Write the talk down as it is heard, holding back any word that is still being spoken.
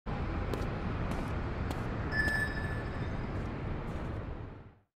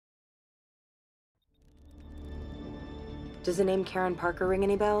Does the name Karen Parker ring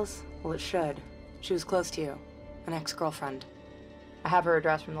any bells? Well, it should. She was close to you. An ex-girlfriend. I have her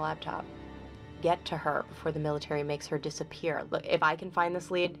address from the laptop. Get to her before the military makes her disappear. Look, if I can find this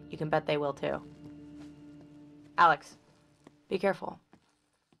lead, you can bet they will too. Alex, be careful.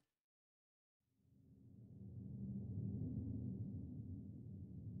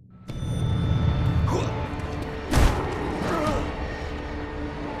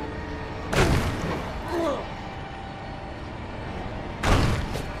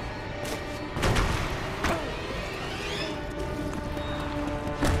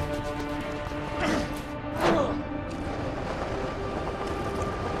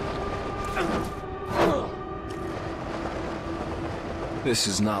 This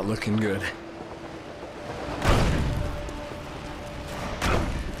is not looking good.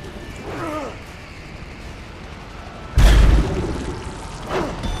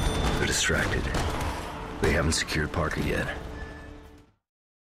 They're distracted. They haven't secured Parker yet.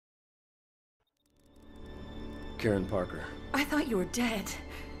 Karen Parker. I thought you were dead.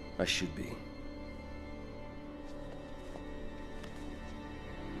 I should be.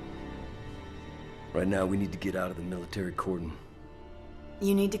 Right now, we need to get out of the military cordon.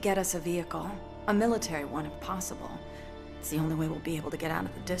 You need to get us a vehicle. A military one, if possible. It's the only way we'll be able to get out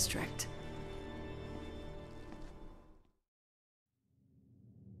of the district.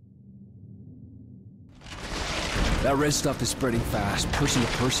 That red stuff is spreading fast, person to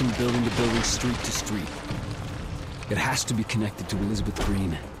person, building to building, street to street. It has to be connected to Elizabeth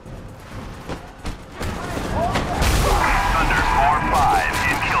Green. Thunder 4-5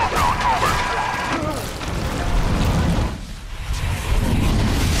 in kill zone, over.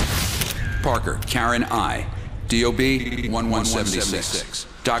 Parker, Karen I. DOB 1176.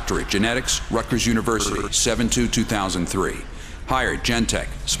 Doctorate, Genetics, Rutgers University, 7/2/2003. Hired, Gentech,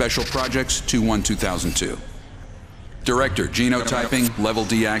 Special Projects, 2/1/2002. Director, Genotyping, Level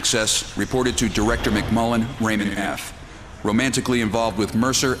D Access, reported to Director McMullen, Raymond F. Romantically involved with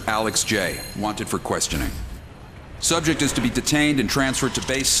Mercer, Alex J. Wanted for questioning. Subject is to be detained and transferred to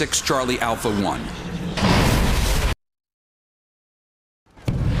Base 6 Charlie Alpha 1.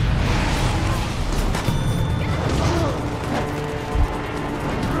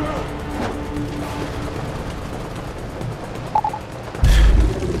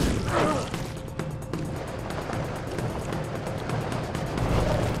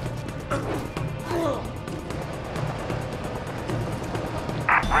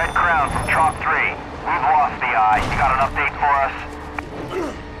 Red Crown from Chalk 3. We've lost the eye. You got an update for us?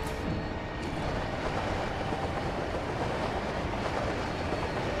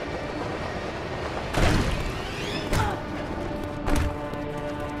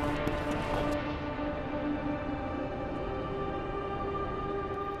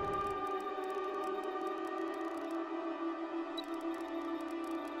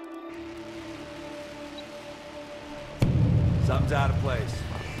 Something's out of place.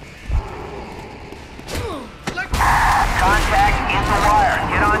 Contact in the wire.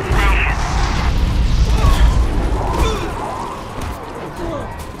 Get on station.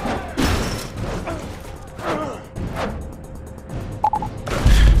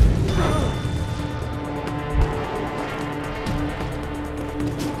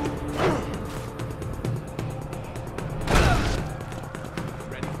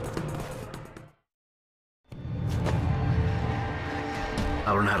 I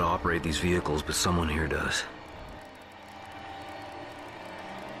don't know how to operate these vehicles, but someone here does.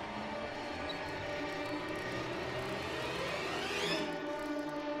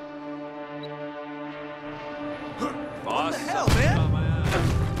 Boss, hell, man!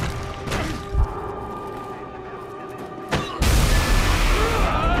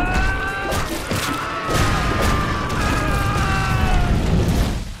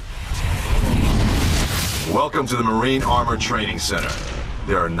 Welcome to the Marine Armor Training Center.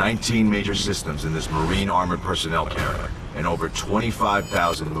 There are 19 major systems in this Marine Armored Personnel carrier and over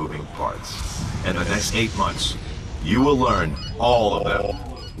 25,000 moving parts. In the next 8 months, you will learn all of them.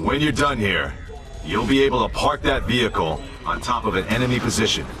 When you're done here, you'll be able to park that vehicle on top of an enemy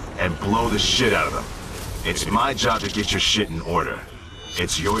position and blow the shit out of them. It's my job to get your shit in order.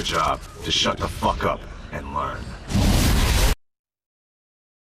 It's your job to shut the fuck up and learn.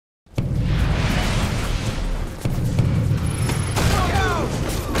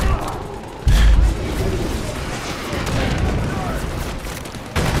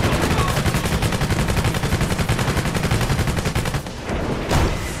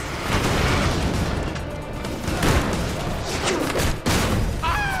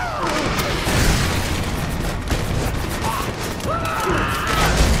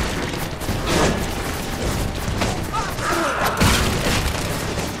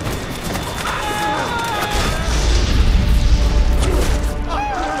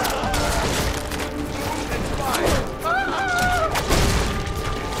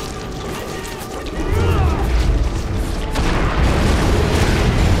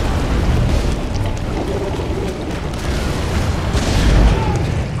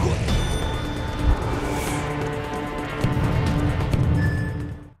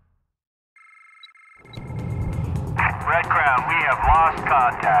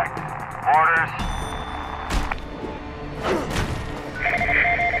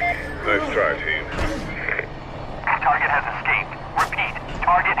 Nice try, team. Target has escaped. Repeat,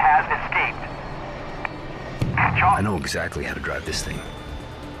 target has escaped. I know exactly how to drive this thing.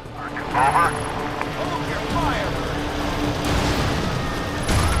 Over. Hold your fire!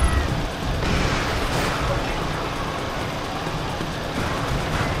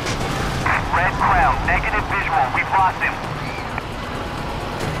 Red Crown, negative visual. We've lost him.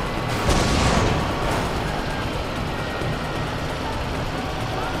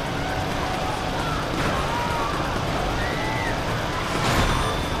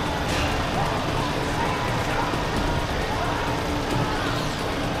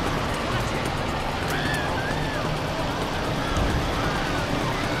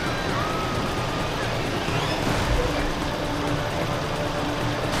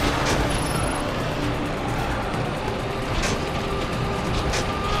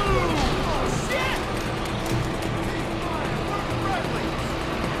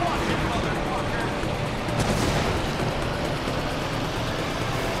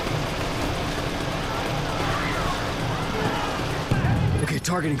 Okay,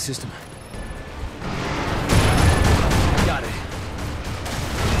 targeting system. Got it.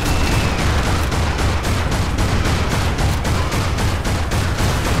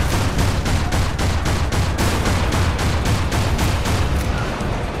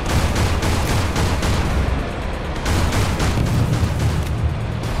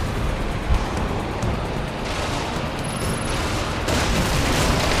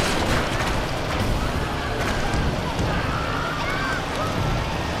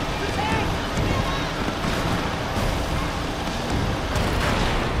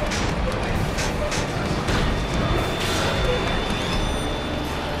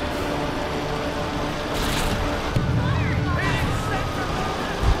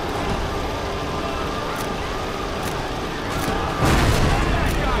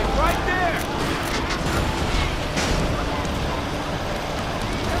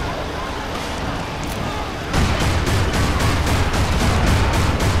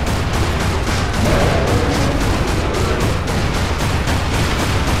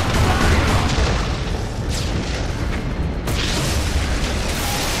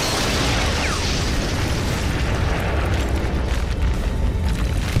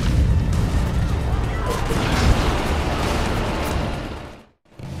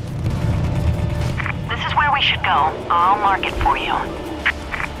 I'll mark it for you.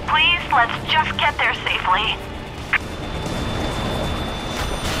 Please, let's just get there safely.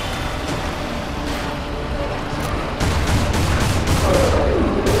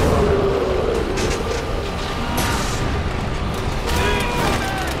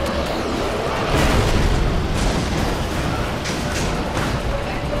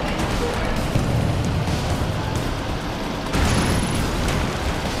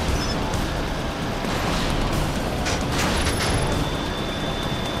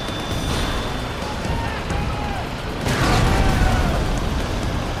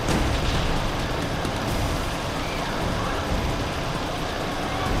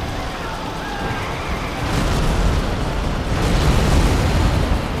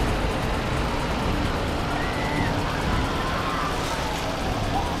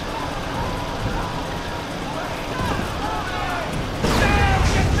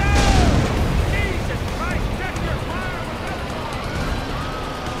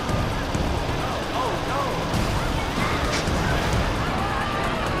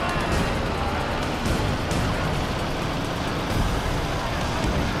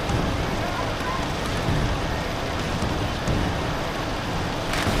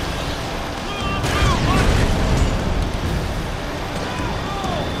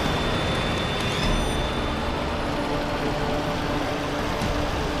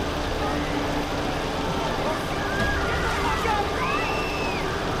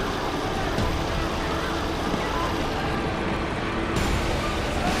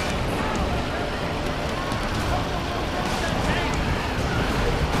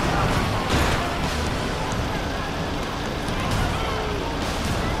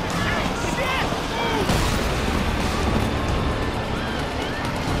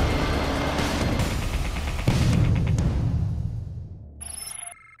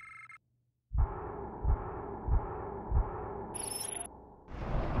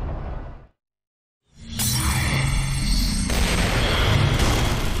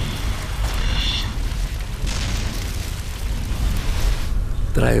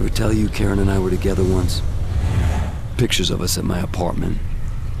 Did I ever tell you Karen and I were together once? Pictures of us at my apartment.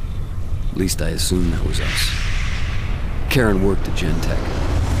 At least I assumed that was us. Karen worked at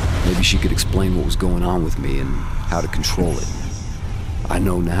Gentek. Maybe she could explain what was going on with me and how to control it. I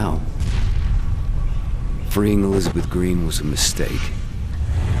know now. Freeing Elizabeth Green was a mistake.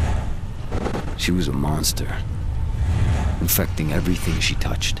 She was a monster, infecting everything she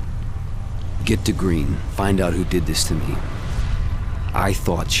touched. Get to Green, find out who did this to me. I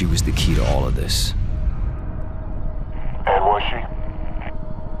thought she was the key to all of this. And was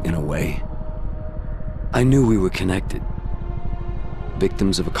she? In a way. I knew we were connected.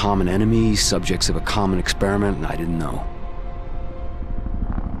 Victims of a common enemy, subjects of a common experiment, and I didn't know.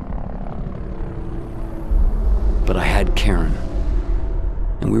 But I had Karen,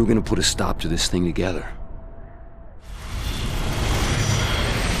 and we were gonna put a stop to this thing together.